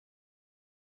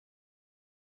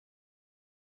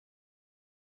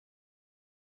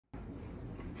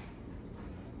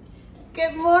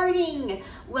Good morning.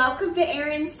 Welcome to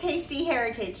Erin's Tasty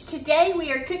Heritage. Today we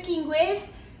are cooking with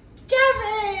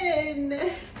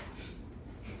Gavin.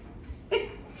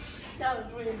 That was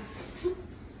weird.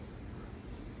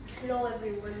 Hello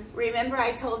everyone. Remember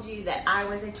I told you that I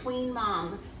was a tween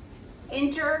mom.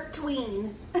 Enter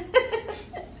tween.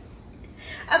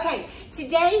 Okay,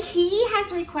 today he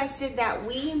has requested that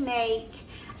we make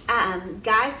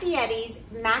Guy Fieri's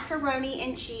macaroni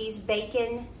and cheese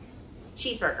bacon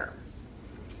cheeseburger.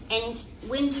 And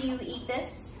when do you eat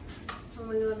this? When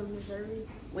we go to Missouri.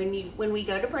 When we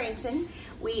go to Branson,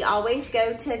 we always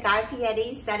go to Guy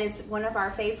Fieri's. That is one of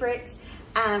our favorite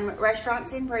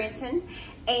restaurants in Branson.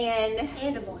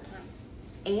 And of all time.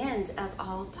 And of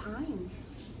all time.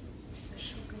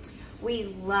 So good.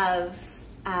 We love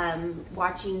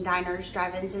watching diners,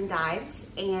 drive-ins, and dives,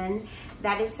 and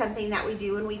that is something that we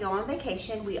do when we go on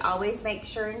vacation. We always make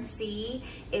sure and see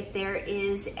if there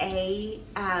is a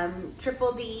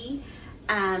Triple D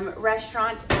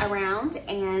restaurant around,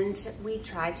 and we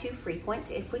try to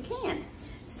frequent if we can.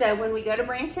 So when we go to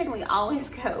Branson, we always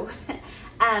go.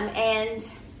 And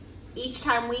each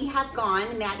time we have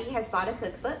gone, Maddie has bought a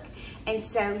cookbook, and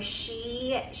so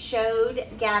she showed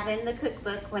Gavin the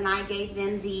cookbook when I gave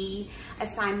them the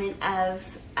assignment of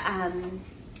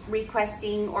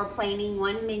requesting or planning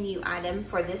one menu item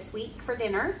for this week for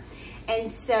dinner.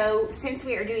 And so since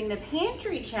we are doing the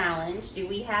pantry challenge, do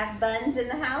we have buns in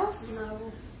the house?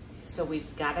 No. So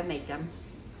we've got to make them.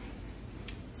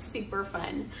 Super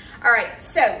fun. All right,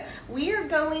 so we are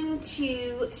going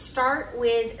to start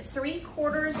with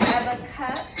 3/4 of a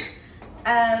cup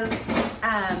of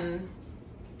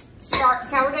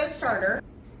sourdough starter.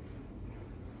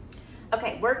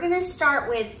 Okay, we're gonna start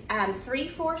with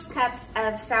 3/4 cups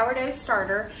of sourdough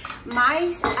starter.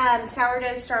 My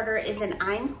sourdough starter is an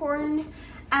einkorn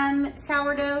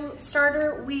sourdough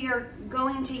starter. We are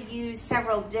going to use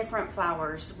several different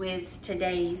flours with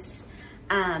today's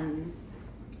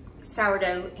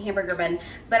sourdough hamburger bun,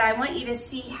 but I want you to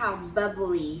see how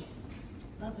bubbly.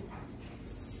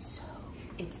 So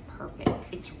it's perfect.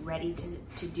 It's ready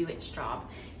to do its job.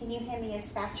 Can you hand me a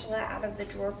spatula out of the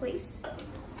drawer, please?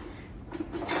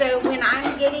 So when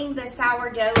I'm getting the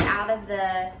sourdough out of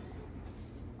the,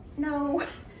 no.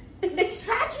 It's a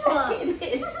spatula. It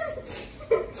is.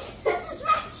 That's a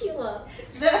spatula.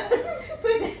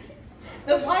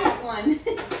 The white one.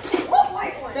 What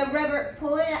white one? The rubber,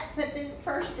 pull it out, put the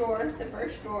first drawer,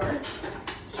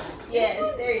 Yes,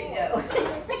 there you go.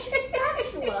 That's a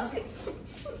spatula.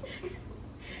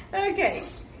 Okay,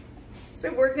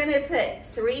 so we're gonna put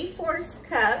 3/4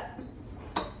 cup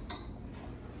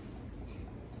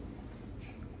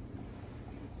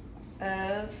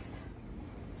of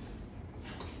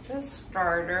the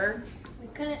starter. We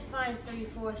couldn't find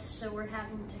 3/4, so we're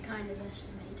having to kind of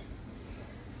estimate.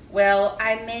 Well,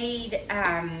 I made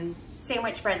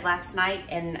sandwich bread last night,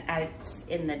 and it's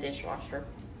in the dishwasher,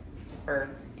 or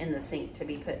in the sink to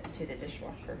be put to the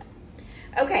dishwasher.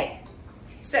 Okay,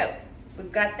 so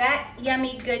we've got that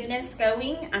yummy goodness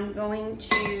going. I'm going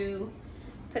to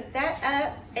put that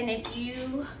up, and if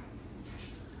you,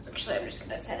 actually I'm just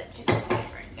gonna set it to the side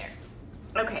right there.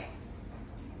 Okay,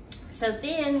 so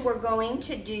then we're going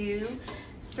to do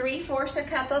 3/4 a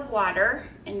cup of water,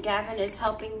 and Gavin is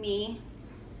helping me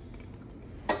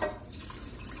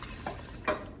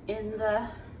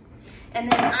and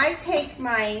then I take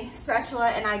my spatula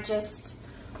and I just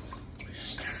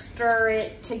stir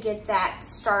it to get that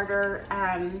starter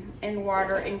and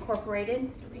water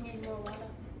incorporated. Do we need more water?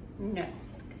 No.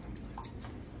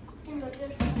 No,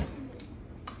 just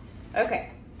Okay.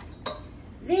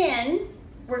 Then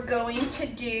we're going to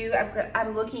do,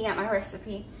 I'm looking at my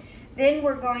recipe. Then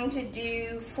we're going to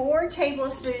do 4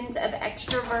 tablespoons of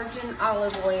extra virgin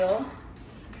olive oil.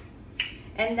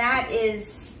 And that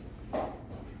is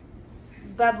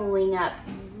bubbling up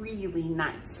really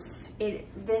nice.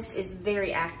 This is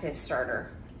very active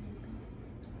starter.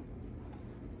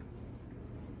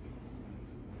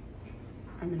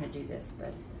 I'm gonna do this,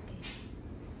 but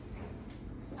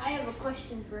I have a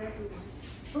question for everyone.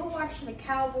 Who watched the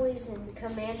Cowboys and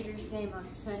Commanders game on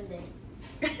Sunday?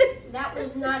 That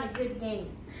was not a good game.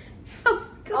 Oh,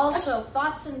 God. Also,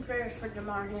 thoughts and prayers for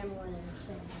DeMar Hamlin and his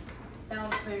family. That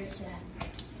was very sad.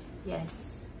 Yes.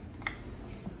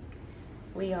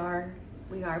 We are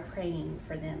praying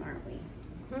for them, aren't we?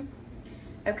 Mm-hmm.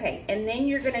 Okay, and then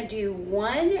you're gonna do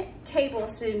 1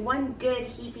 tablespoon, 1 good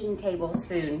heaping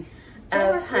tablespoon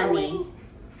of honey.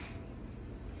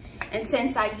 And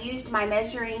since I used my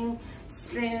measuring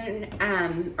spoon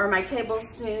or my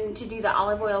tablespoon to do the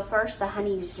olive oil first, the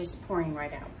honey is just pouring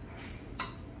right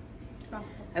out.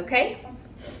 Okay,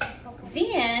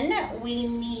 Then we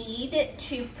need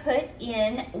to put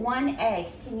in 1 egg.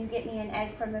 Can you get me an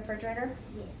egg from the refrigerator?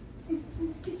 Yeah.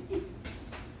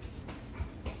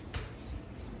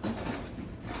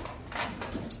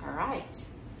 All right.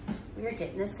 We're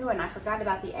getting this going. I forgot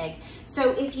about the egg.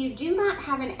 So if you do not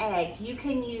have an egg, you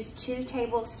can use 2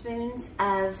 tablespoons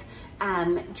of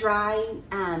dry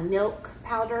milk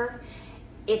powder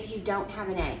if you don't have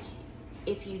an egg.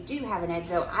 If you do have an egg,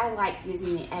 though, I like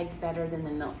using the egg better than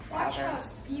the milk powder. Watch how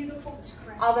beautiful it's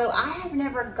cracked. Although I have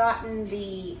never gotten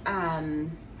the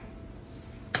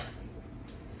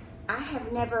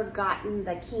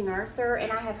King Arthur,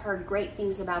 and I have heard great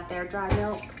things about their dry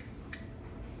milk.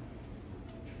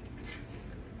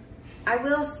 I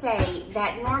will say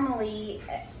that normally,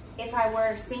 if I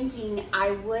were thinking,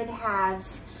 I would have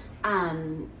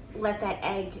let that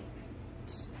egg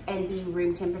and be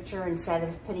room temperature instead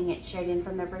of putting it straight in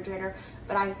from the refrigerator,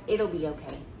 but it'll be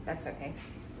okay. That's okay.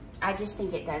 I just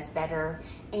think it does better,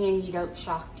 and you don't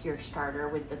shock your starter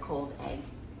with the cold egg.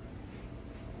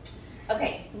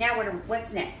 Okay, now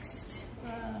what's next?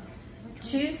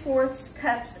 2/4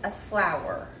 cups of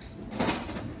flour.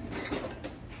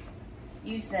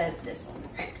 Use this one.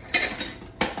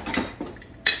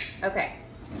 Okay,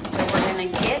 so we're gonna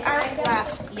get our flour.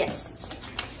 Yes.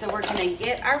 So we're gonna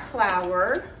get our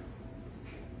flour.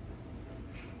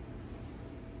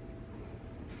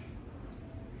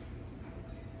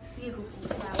 Beautiful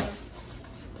flour.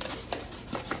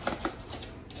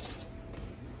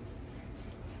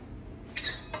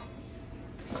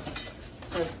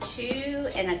 So 2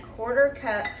 1/4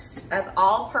 cups of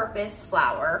all-purpose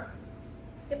flour.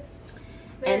 Yep.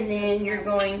 And then you're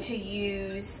going to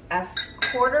use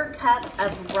 1/4 cup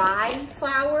of rye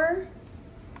flour.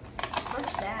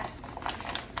 What's that?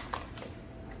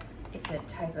 It's a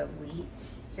type of wheat.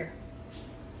 Here.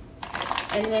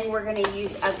 And then we're going to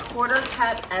use 1/4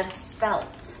 cup of spelt.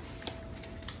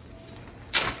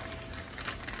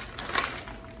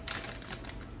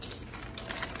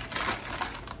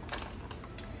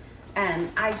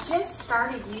 I just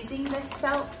started using this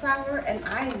spelt flour, and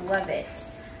I love it.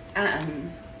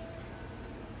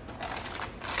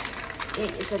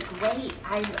 It is a great,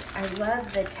 I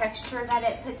love the texture that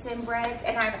it puts in breads,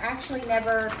 and I've actually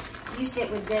never used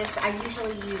it with this. I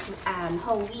usually use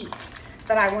whole wheat,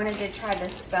 but I wanted to try the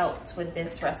spelt with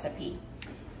this recipe.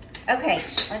 Okay,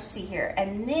 let's see here.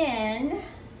 And then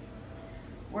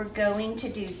we're going to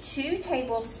do 2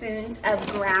 tablespoons of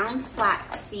ground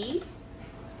flaxseed.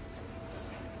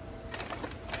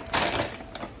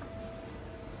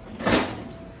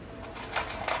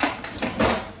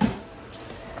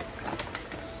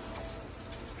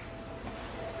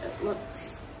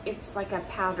 It's like a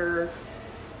powder.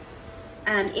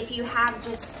 If you have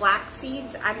just flax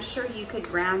seeds, I'm sure you could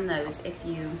ground those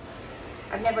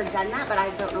I've never done that, but I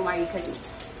don't know why you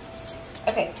couldn't.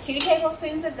 Okay, 2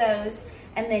 tablespoons of those,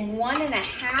 and then 1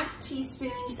 1/2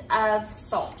 teaspoons of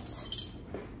salt.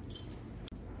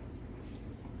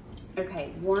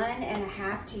 Okay, 1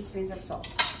 1/2 teaspoons of salt.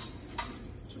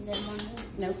 And then one.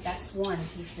 Nope, that's 1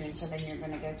 teaspoon, so then you're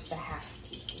gonna go to the 1/2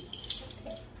 teaspoon.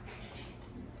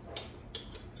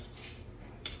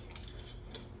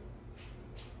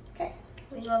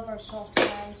 We love our salt,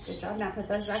 guys. Good job. Now put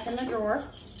those back in the drawer.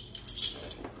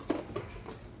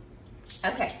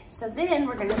 Okay, so then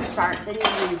we're gonna start the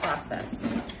kneading process.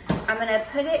 I'm gonna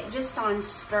put it just on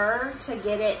stir to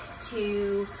get it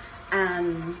to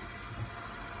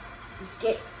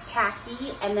get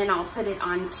tacky, and then I'll put it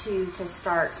on 2 to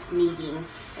start kneading.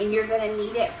 And you're gonna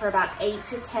knead it for about 8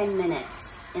 to 10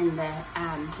 minutes in the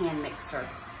hand mixer.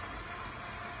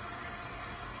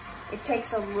 It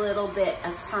takes a little bit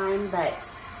of time,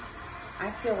 but I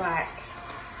feel like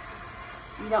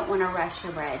you don't want to rush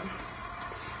your bread.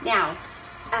 Now,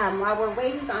 while we're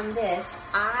waiting on this,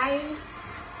 I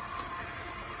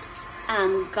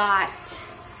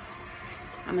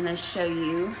I'm going to show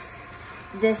you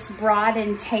this Broad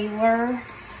and Taylor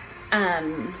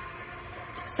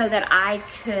so that I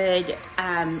could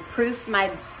proof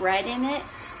my bread in it,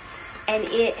 and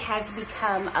it has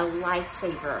become a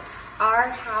lifesaver. Our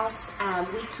house,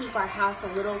 we keep our house a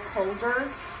little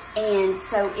colder, and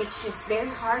so it's just very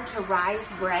hard to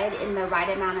rise bread in the right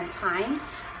amount of time.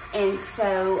 And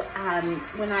so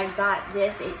when I got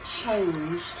this, it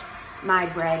changed my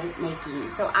bread making.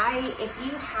 So if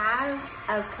you have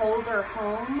a colder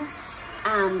home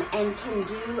and can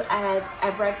do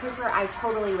a bread proofer, I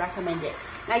totally recommend it.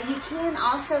 Now you can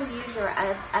also use your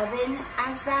oven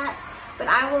as that, but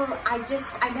I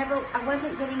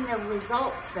wasn't getting the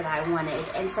results that I wanted,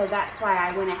 and so that's why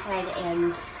I went ahead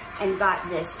and got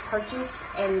this purchase,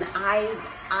 and I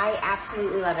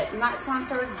absolutely love it. I'm not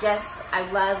sponsored, just I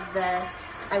love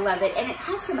it. And it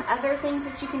has some other things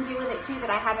that you can do with it too that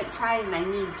I haven't tried and I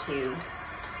need to.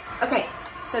 Okay,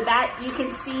 so that, you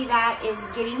can see that is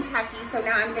getting tacky. So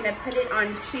now I'm gonna put it on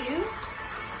 2.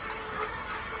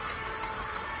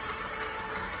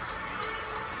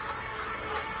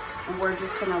 And we're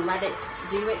just gonna let it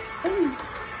do its thing.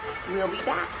 We'll be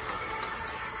back.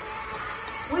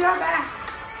 We are back.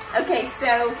 Okay,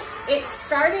 so it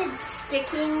started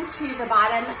sticking to the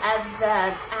bottom of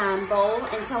the bowl,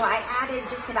 and so I added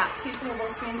just about 2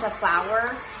 tablespoons of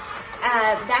flour.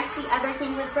 That's the other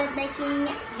thing with bread making.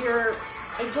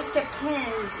 It just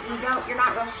depends. You're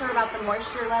not real sure about the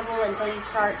moisture level until you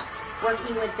start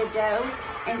working with the dough,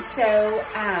 and so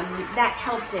that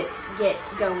helped it get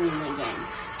going again.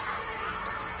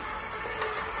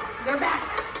 They're back.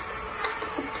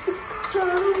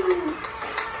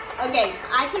 Okay,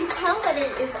 I can tell that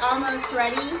it is almost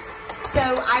ready. So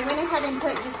I went ahead and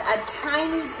put just a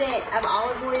tiny bit of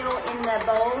olive oil in the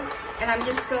bowl, and I'm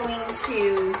just going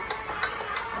to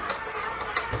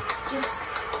just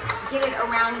get it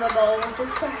around the bowl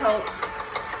just to help.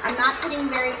 I'm not putting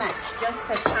very much,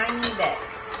 just a tiny bit.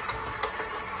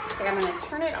 Okay, I'm gonna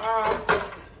turn it off.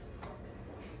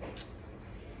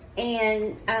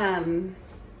 And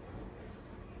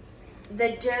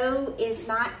the dough is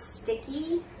not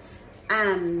sticky.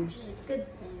 Which is a good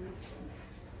thing.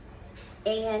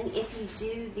 And if you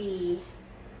do the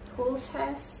pull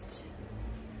test,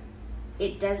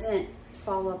 it doesn't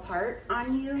fall apart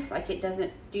on you. Like, it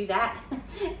doesn't do that.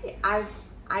 I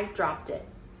dropped it.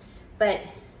 But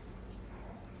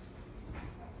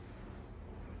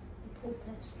The pull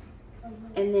test.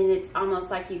 and then it's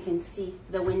almost like you can see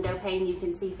the window pane, you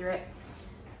can see through it.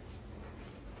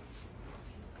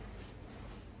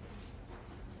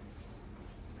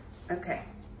 Okay,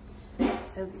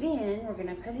 so then we're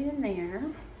gonna put it in there,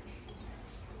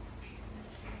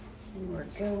 and we're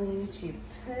going to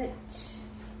put,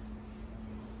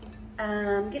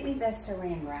 get me the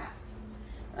saran wrap.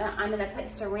 I'm gonna put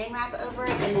saran wrap over it,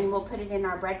 and then we'll put it in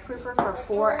our bread proofer for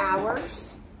 4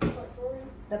 hours.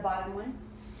 The bottom one.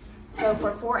 So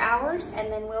for 4 hours, and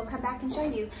then we'll come back and show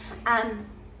you.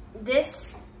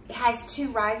 This has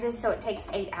 2 rises, so it takes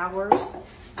 8 hours.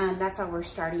 That's why we're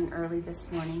starting early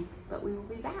this morning, but we will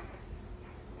be back.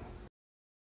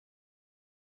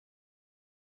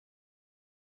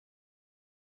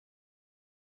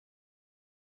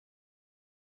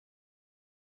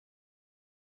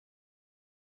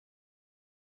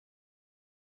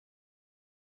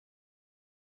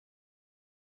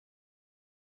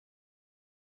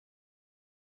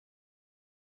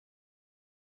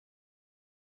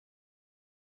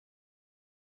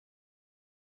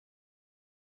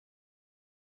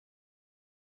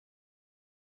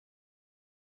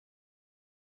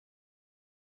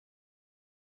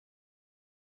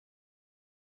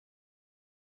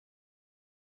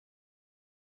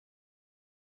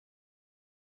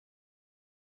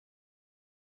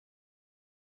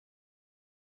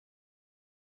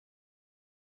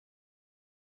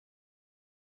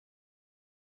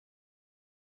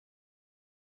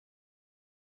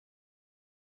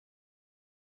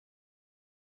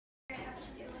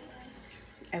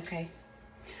 Okay.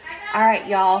 All right,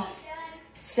 y'all.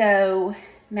 So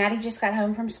Maddie just got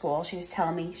home from school. She was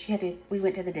telling me we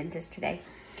went to the dentist today.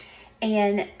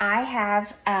 And I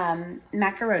have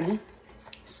macaroni.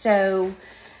 So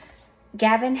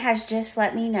Gavin has just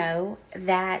let me know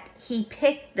that he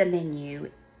picked the menu.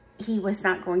 He was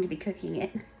not going to be cooking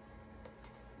it.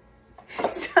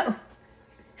 So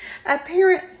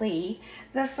apparently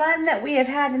the fun that we have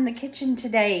had in the kitchen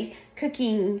today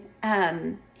cooking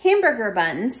hamburger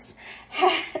buns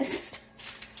has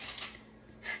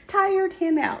tired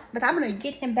him out, but I'm gonna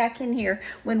get him back in here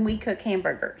when we cook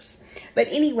hamburgers. But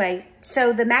anyway,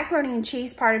 so the macaroni and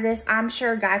cheese part of this, I'm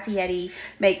sure Guy Fieri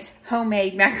makes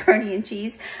homemade macaroni and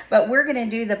cheese, but we're gonna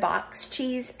do the box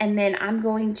cheese, and then I'm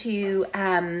going to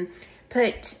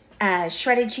put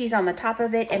shredded cheese on the top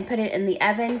of it and put it in the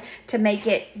oven to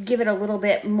give it a little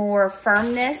bit more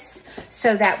firmness,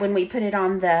 so that when we put it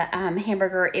on the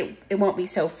hamburger, it won't be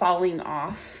so falling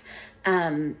off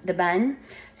the bun.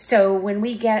 So when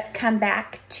we come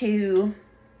back to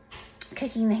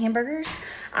cooking the hamburgers,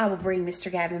 I will bring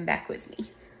Mr. Gavin back with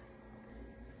me.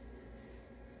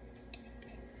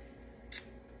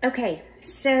 Okay,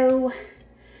 so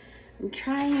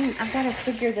I've got to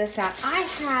figure this out.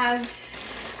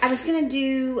 I was gonna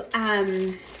do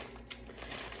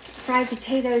fried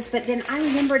potatoes, but then I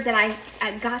remembered that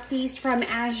I got these from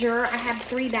Azure. I have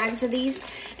 3 bags of these,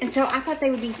 and so I thought they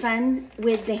would be fun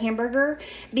with the hamburger,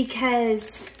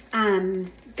 because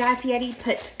Guy Fieri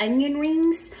puts onion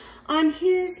rings on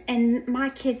his, and my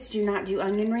kids do not do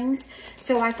onion rings.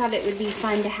 So I thought it would be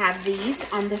fun to have these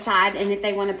on the side, and if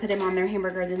they want to put them on their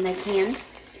hamburger, then they can.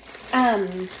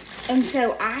 And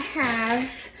so I have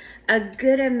a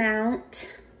good amount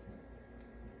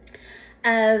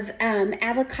of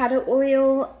avocado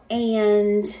oil,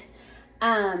 and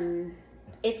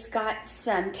it's got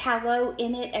some tallow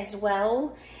in it as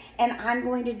well. And I'm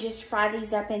going to just fry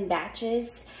these up in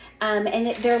batches.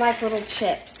 They're like little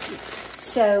chips.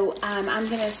 So I'm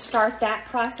going to start that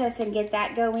process and get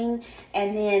that going.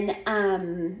 And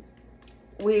then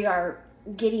we are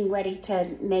getting ready to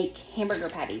make hamburger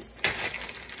patties.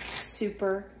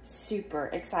 Super, super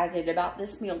excited about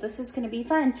this meal. This is going to be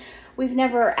fun. We've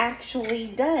never actually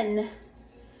done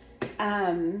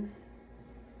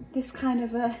this kind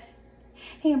of a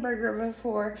hamburger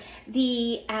before.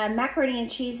 The macaroni and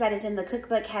cheese that is in the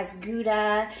cookbook has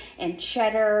Gouda and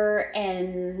cheddar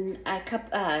and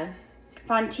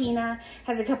Fontina,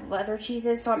 has a couple of other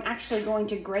cheeses. So I'm actually going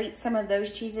to grate some of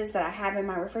those cheeses that I have in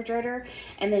my refrigerator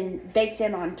and then bake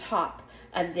them on top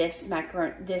of this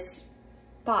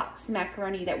box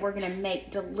macaroni that we're going to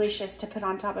make delicious to put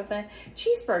on top of a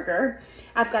cheeseburger.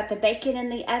 I've got the bacon in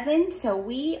the oven, so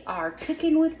we are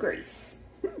cooking with grease.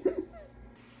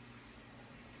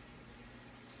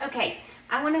 Okay,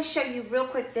 I want to show you real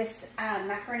quick this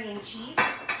macaroni and cheese.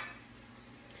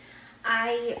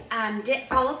 I did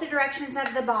follow the directions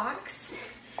of the box,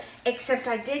 except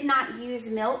I did not use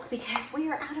milk because we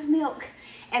are out of milk.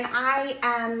 And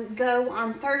I go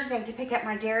on Thursday to pick up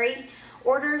my dairy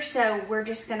order, so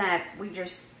we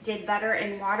just did butter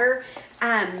and water.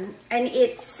 And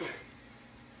it's,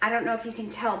 I don't know if you can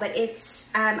tell, but it's,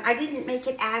 I didn't make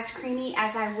it as creamy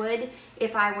as I would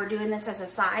if I were doing this as a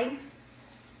side.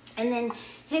 And then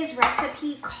his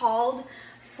recipe called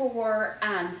for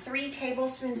 3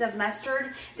 tablespoons of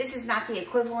mustard. This is not the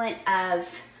equivalent of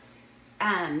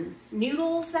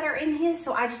noodles that are in his,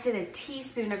 so I just did a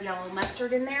teaspoon of yellow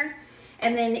mustard in there.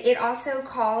 And then it also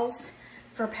calls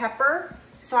for pepper,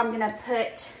 so I'm gonna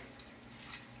put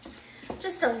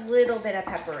just a little bit of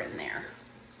pepper in there.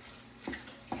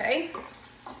 Okay.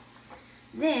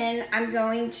 Then I'm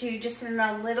going to, just in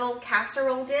a little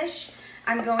casserole dish,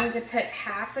 I'm going to put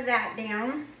half of that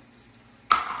down.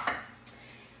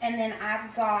 And then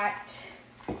I've got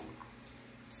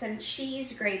some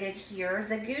cheese grated here.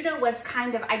 The Gouda was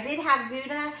kind of, I did have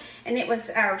Gouda, and it was,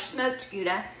 or smoked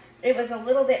Gouda. It was a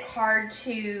little bit hard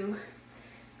to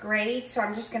grate, so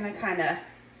I'm just gonna kind of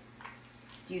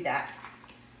do that.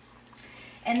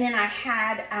 And then I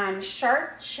had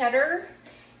sharp cheddar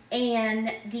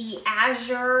and the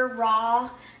Azure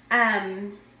raw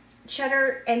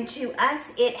cheddar, and to us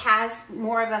it has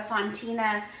more of a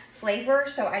Fontina flavor,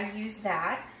 so I use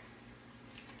that.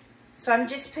 So I'm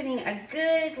just putting a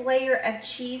good layer of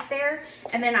cheese there,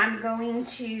 and then I'm going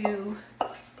to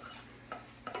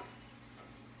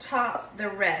top the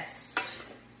rest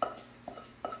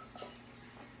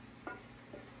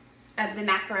of the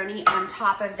macaroni on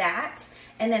top of that,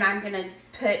 and then I'm gonna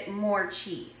put more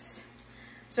cheese.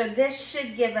 So this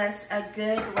should give us a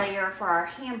good layer for our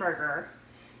hamburger.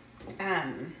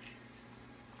 And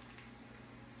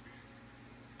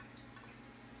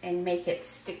make it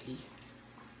sticky.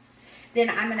 Then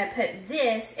I'm going to put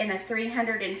this in a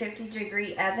 350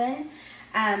 degree oven,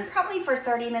 probably for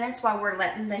 30 minutes while we're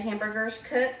letting the hamburgers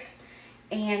cook,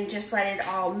 and just let it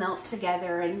all melt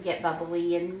together and get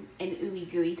bubbly and ooey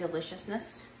gooey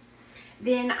deliciousness.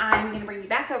 Then I'm going to bring you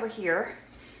back over here.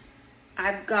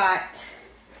 I've got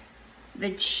the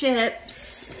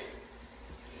chips.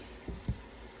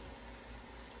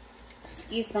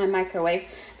 Excuse my microwave,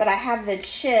 but I have the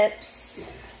chips,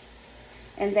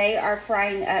 and they are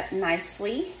frying up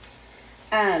nicely.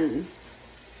 I'm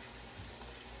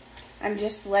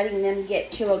just letting them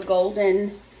get to a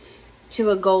golden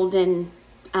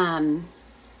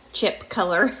chip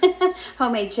color,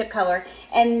 homemade chip color.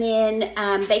 And then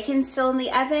bacon's still in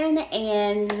the oven,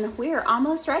 and we're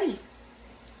almost ready.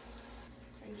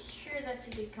 Are you sure that's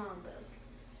a good combo?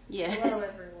 Yes. Hello,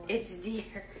 everyone. It's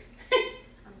dear.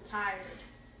 I'm tired.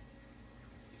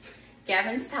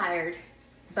 Gavin's tired,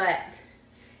 but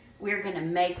we're gonna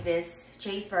make this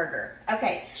cheeseburger.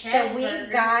 Okay, so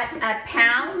we've got a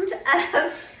pound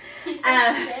of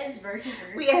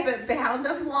we have a pound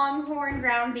of Longhorn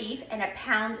ground beef and a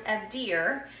pound of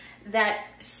deer that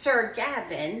Sir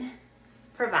Gavin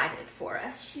provided for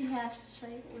us. She has to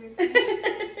say it weird.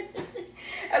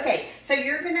 Okay, so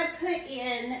you're gonna put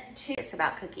in it's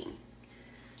about cooking.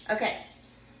 Okay,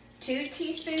 2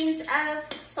 teaspoons of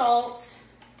salt.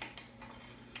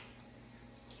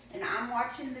 And I'm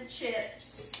watching the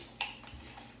chips.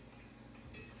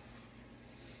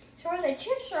 So are they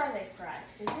chips or are they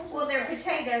fries? Well, they're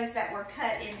potatoes that were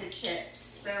cut into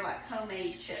chips. They're like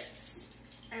homemade chips.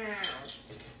 They're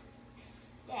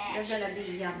gonna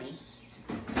be yummy.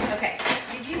 Okay,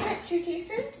 did you put 2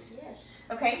 teaspoons? Yes.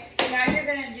 Okay, now you're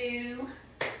gonna do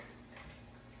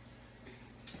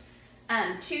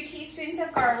 2 teaspoons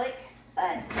of garlic.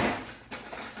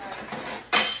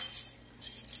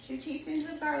 2 teaspoons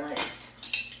of garlic.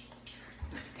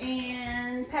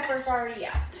 And pepper's already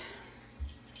out.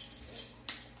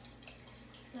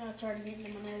 No, it's already getting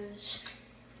in my nose.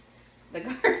 The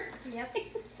garlic? Yep.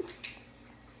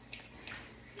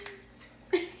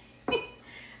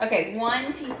 Okay,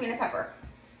 1 teaspoon of pepper.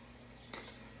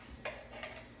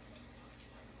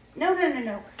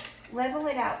 No. Level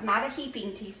it out. Not a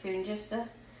heaping teaspoon, just a,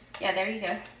 yeah, there you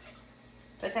go.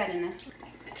 Put that in there.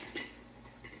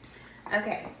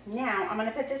 Okay, now I'm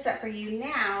gonna put this up for you.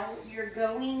 Now you're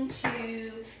going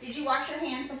to, did you wash your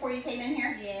hands before you came in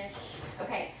here? Yes.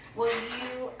 Okay, will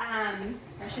you, I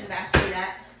should have asked you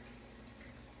that.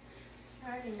 I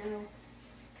already know.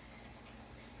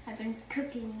 I've been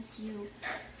cooking with you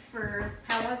for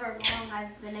however long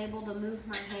I've been able to move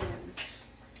my hands.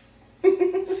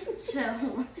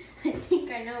 So, I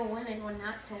think I know when and when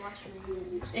not to wash my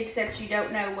hands. Except you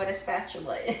don't know what a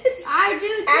spatula is. I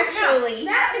do. Actually.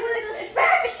 That was a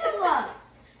spatula.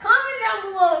 Comment down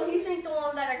below if you think the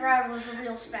one that I grabbed was a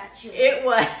real spatula. It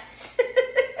was.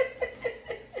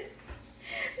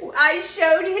 I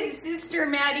showed his sister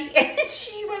Maddie and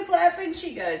she was laughing.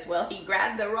 She goes, well, he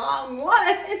grabbed the wrong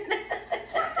one.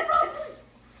 It's not the wrong one.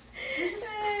 There's a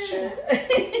spatula.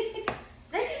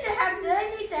 They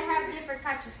need to have different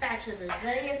types of spatulas.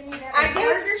 They need to have a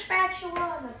burger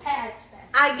spatula and a pad spatula.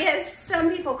 I guess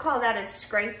some people call that a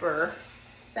scraper,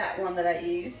 that one that I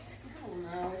use. I don't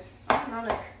know. I'm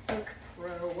not a cook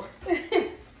pro.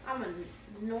 I'm a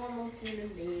normal human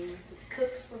being who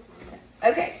cooks for fun.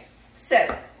 Okay,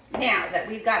 so now that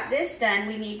we've got this done,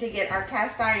 we need to get our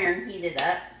cast iron heated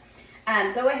up.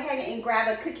 Go ahead and grab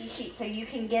a cookie sheet so you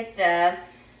can get the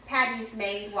patties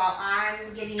made while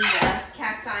I'm getting the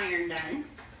cast iron done.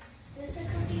 Is this a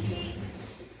cookie sheet?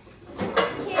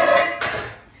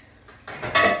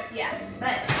 Yeah,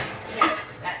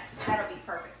 that'll be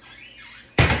perfect.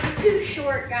 I'm too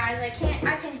short, guys. I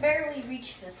can barely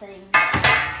reach the thing.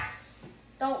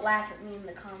 Don't laugh at me in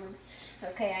the comments.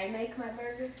 Okay, I make my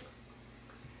burger.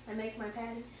 I make my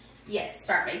patties. Yes,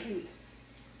 start making.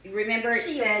 Remember it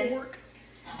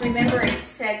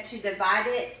said to divide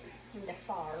it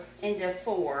into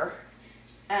 4.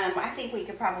 I think we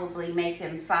could probably make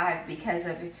them 5 because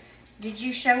of. Did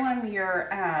you show them your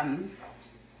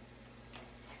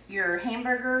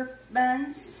hamburger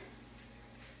buns?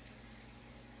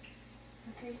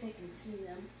 I think they can see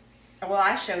them. Well,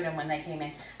 I showed them when they came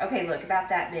in. Okay, look, about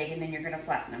that big, and then you're gonna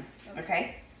flatten them.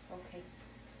 Okay? Okay.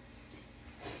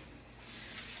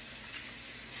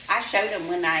 I showed them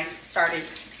when I started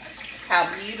how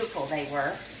beautiful they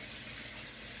were.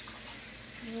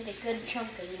 You need a good chunk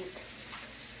of meat.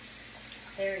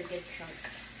 Very good chunk.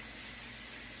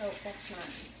 Oh, that's not.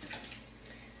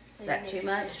 Is that too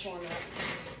much?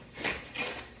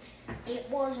 It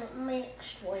wasn't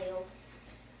mixed well.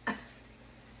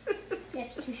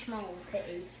 That's too small a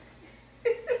pea.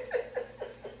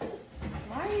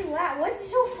 Why are you laughing? What's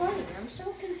so funny? I'm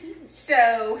so confused.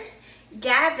 So,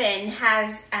 Gavin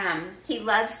has, he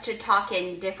loves to talk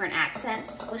in different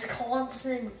accents.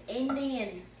 Wisconsin,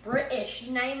 Indian, British,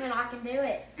 you name it, I can do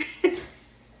it.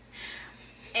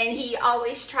 And he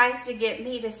always tries to get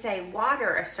me to say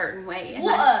water a certain way. And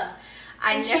Water.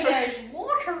 I She goes,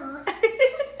 water.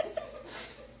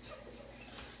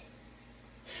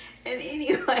 And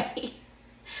anyway,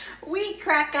 we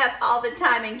crack up all the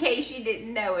time in case you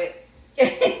didn't know it.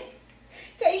 In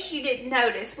case you didn't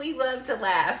notice, we love to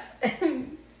laugh.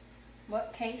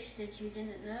 What case did you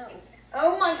didn't know?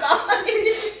 Oh my God.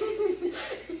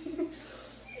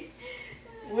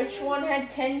 Which one had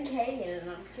 10K in it?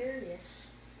 I'm curious.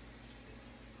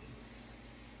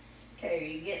 Okay, are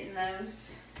you getting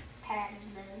those?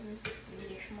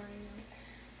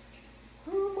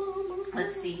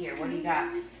 Let's see here. What do you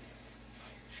got?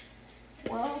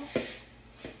 Well,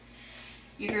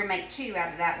 you're going to make 2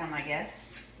 out of that one, I guess.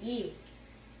 You.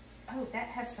 Oh, that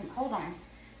has some, hold on.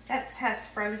 That has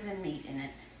frozen meat in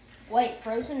it. Wait,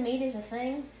 frozen meat is a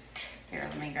thing? Here,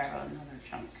 let me grab another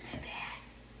chunk.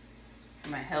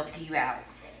 I'm going to help you out.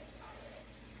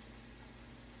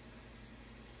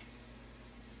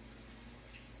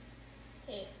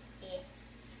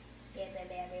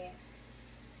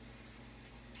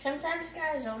 Sometimes,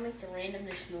 guys, I'll make the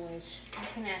randomest noise. You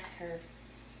can ask her.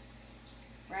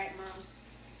 Right, Mom?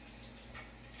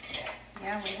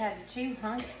 Yeah, we had 2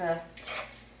 hunks of.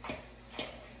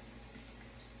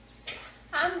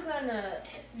 I'm gonna.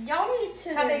 Y'all need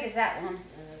to. How big is that one?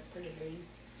 Pretty big.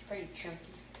 It's pretty chunky.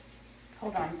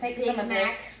 Hold on. Take Big some of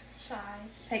Mac this.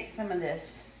 size. Take some of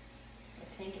this. I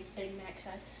think it's Big Mac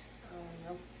size. I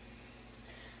don't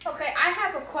know. Okay, I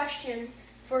have a question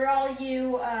for all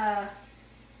you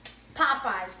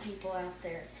Popeyes people out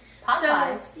there.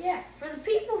 Popeyes? So, yeah, for the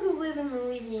people who live in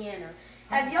Louisiana,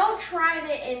 have y'all tried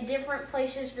it in different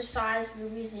places besides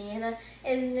Louisiana?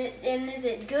 And is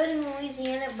it good in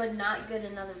Louisiana but not good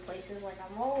in other places? Like,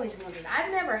 I'm always wondering.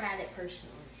 I've never had it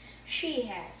personally. She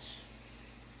has.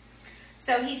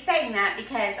 So he's saying that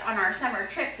because on our summer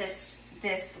trip this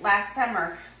last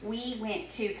summer, we went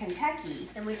to Kentucky.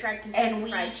 And we tried Kentucky and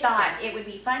we Fried thought Chicken. it would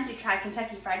be fun to try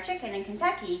Kentucky Fried Chicken in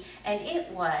Kentucky, and it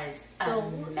was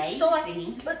amazing. So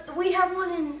like, but we have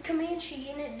one in Comanche,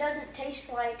 and it doesn't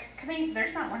taste like...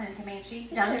 There's not one in Comanche.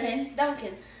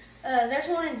 Duncan. There's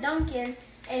one in Duncan,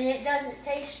 and it doesn't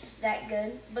taste that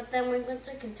good. But then we went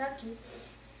to Kentucky,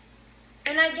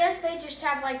 and I guess they just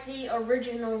have like the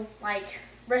original like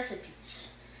recipes.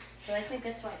 So I think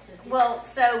that's why it's so good. Well,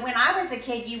 so when I was a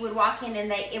kid, you would walk in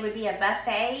and it would be a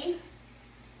buffet.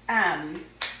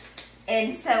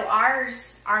 And so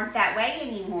ours aren't that way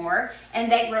anymore.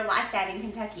 And they were like that in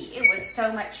Kentucky. It was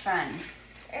so much fun.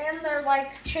 And they're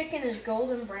like, chicken is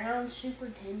golden brown, super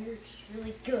tender. It's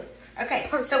really good. Okay,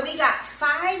 so we got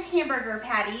 5 hamburger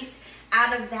patties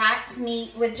out of that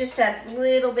meat with just a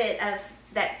little bit of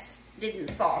that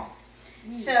didn't thaw.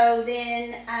 So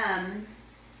then,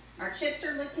 our chips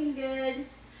are looking good.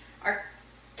 Our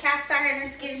cast iron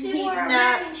is getting heated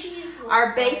up.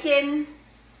 Our bacon,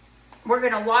 we're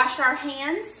going to wash our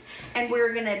hands, and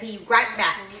we're going to be right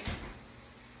back.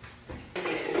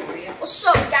 What's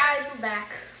up, guys? We're back.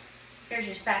 Here's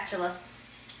your spatula.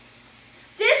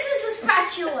 This is a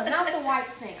spatula, not the white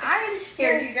thing. I am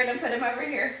scared. Here, you're going to put them over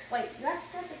here. Wait, that's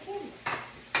got the camera.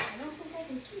 I don't think I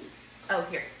can see. Oh,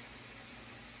 here.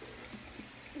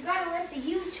 You gotta let the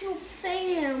YouTube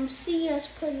fam see us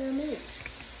put them in.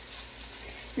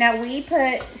 Now we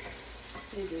put...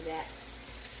 You do that.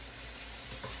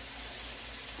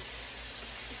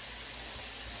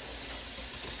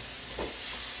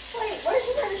 Wait, where's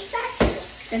another spatula?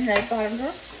 In the bottom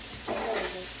drawer.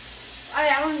 Oh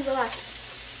yeah, I want to go back.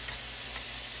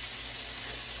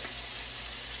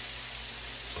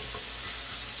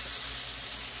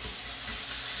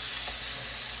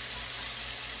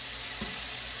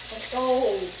 Let's go.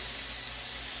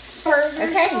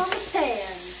 Burgers on the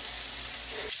pan.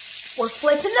 We're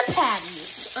flipping the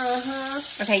patties.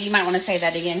 Okay, you might want to say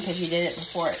that again because you did it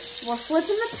before. We're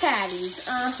flipping the patties.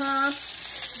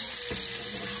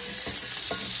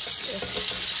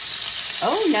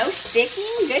 Oh, no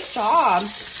sticking. Good job.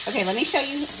 Okay, let me show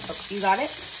you. Oh, you got it?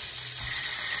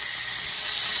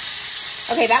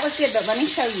 Okay, that was good, but let me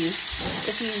show you.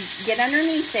 If you get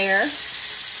underneath there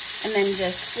and then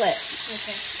just flip.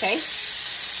 Okay?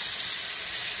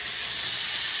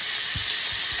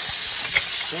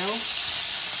 Go.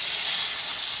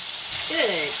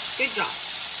 Good. Good job.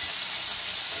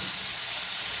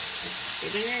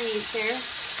 Get underneath there.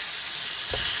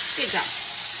 Good job.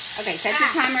 Okay, set your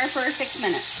timer for 6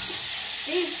 minutes.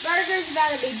 These burgers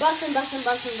gotta be bussin'.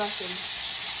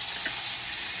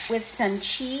 With some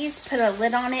cheese, put a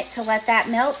lid on it to let that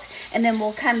melt, and then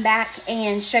we'll come back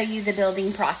and show you the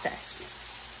building process.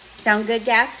 Sound good,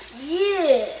 Gav?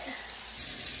 Yeah.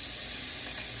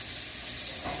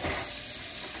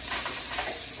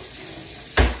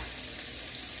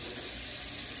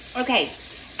 Okay,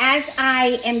 as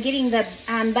I am getting the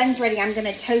buns ready, I'm going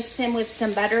to toast them with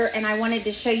some butter, and I wanted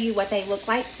to show you what they look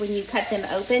like when you cut them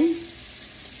open.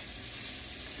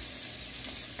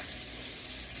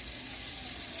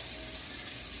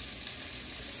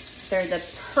 They're the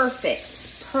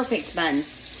perfect buns.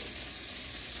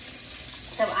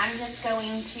 So I'm just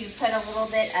going to put a little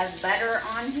bit of butter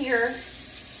on here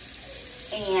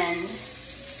and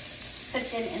put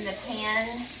them in the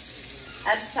pan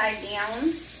upside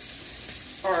down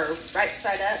or right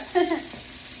side up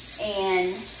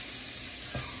and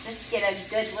just get a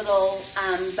good little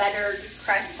buttered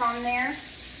crust on there.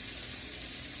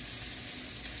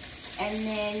 And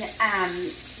then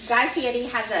Guy Fieri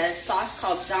has a sauce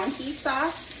called donkey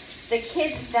sauce. The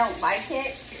kids don't like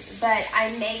it, but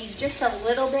I made just a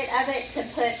little bit of it to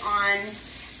put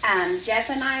on Jeff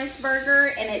and I's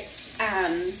burger, and it's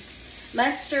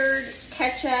mustard,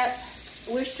 ketchup,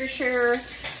 Worcestershire,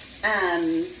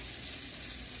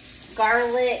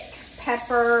 garlic,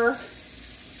 pepper. I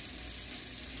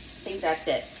think that's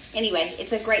it. Anyway,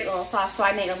 it's a great little sauce, so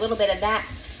I made a little bit of that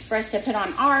for us to put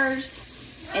on ours.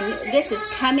 And this is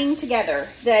coming together.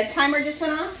 The timer just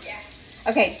went off?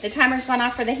 Yeah. Okay, the timer's gone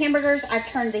off for the hamburgers. I've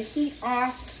turned the heat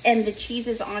off and the cheese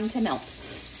is on to melt.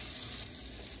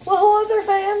 Well, hello there,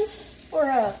 fans.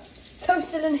 We're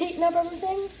toasted and heating up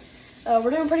everything.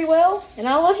 We're doing pretty well, and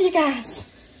I love you guys.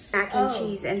 Mac and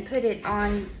cheese and put it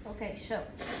on. Okay, so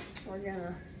we're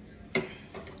gonna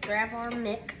grab our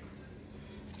mick.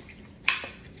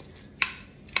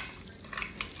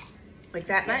 Like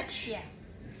that much? Yeah.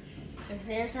 So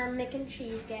there's our mick and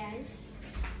cheese, guys.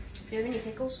 Do you have any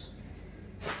pickles?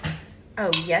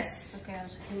 Oh, yes. Okay, I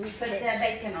was like, can we Put the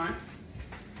bacon on.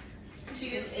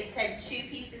 It said 2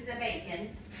 pieces of bacon.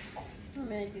 I'm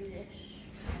gonna do this.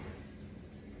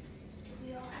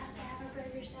 We all have to have a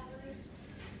burger salad.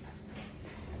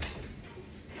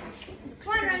 Looks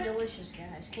pretty delicious,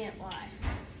 guys. Can't lie.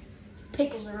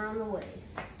 Pickles are on the way.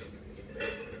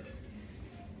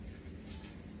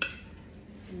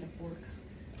 And the fork.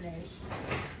 Nice.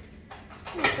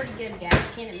 It's pretty good, guys.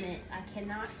 Can't admit. I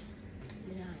cannot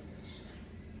deny this.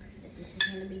 That this is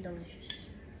gonna be delicious.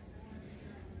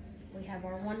 We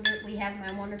have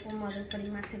my wonderful mother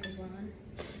putting my pickles on.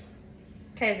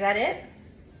 Okay, is that it?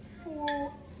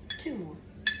 2 more.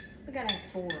 We gotta have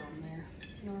 4 on there.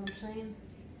 You know what I'm saying?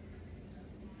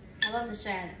 I love to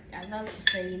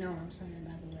say, you know what I'm saying,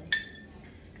 by the way.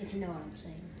 If you know what I'm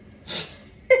saying.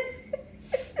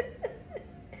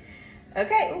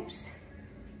 Okay, oops.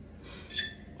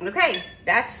 Okay,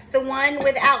 that's the one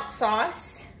without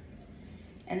sauce.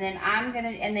 And then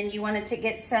and then you wanted to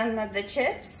get some of the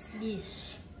chips?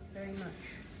 Yes, very much.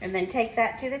 And then take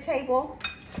that to the table.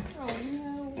 Oh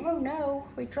no. Oh no,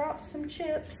 we dropped some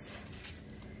chips.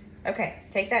 Okay,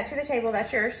 take that to the table,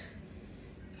 that's yours.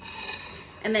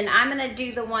 And then I'm gonna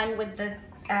do the one with the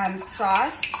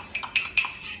sauce.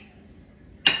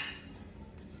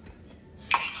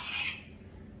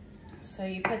 So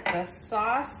you put the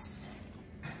sauce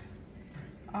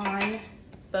on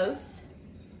both.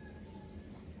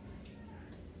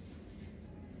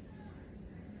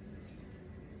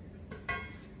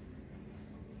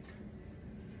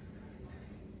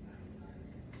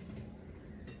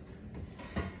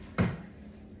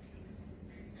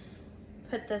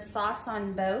 Put the sauce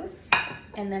on both,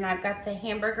 and then I've got the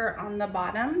hamburger on the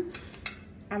bottom.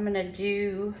 I'm gonna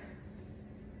do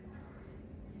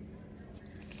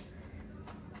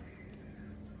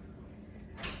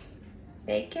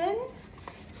bacon.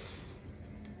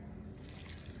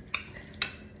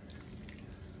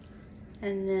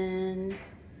 And then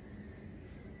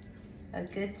a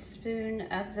good spoon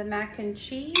of the mac and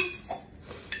cheese.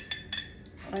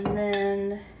 And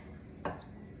then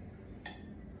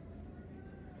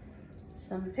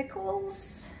some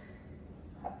pickles.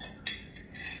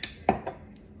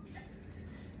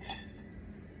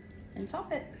 And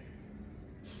top it.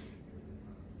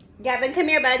 Gavin, come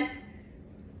here, bud.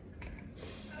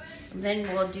 And then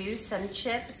we'll do some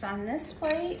chips on this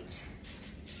plate.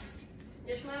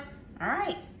 Yes, ma'am. All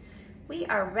right, we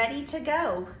are ready to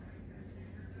go.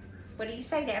 What do you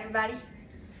say to everybody?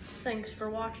 Thanks for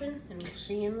watching, and we'll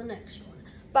see you in the next one.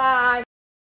 Bye.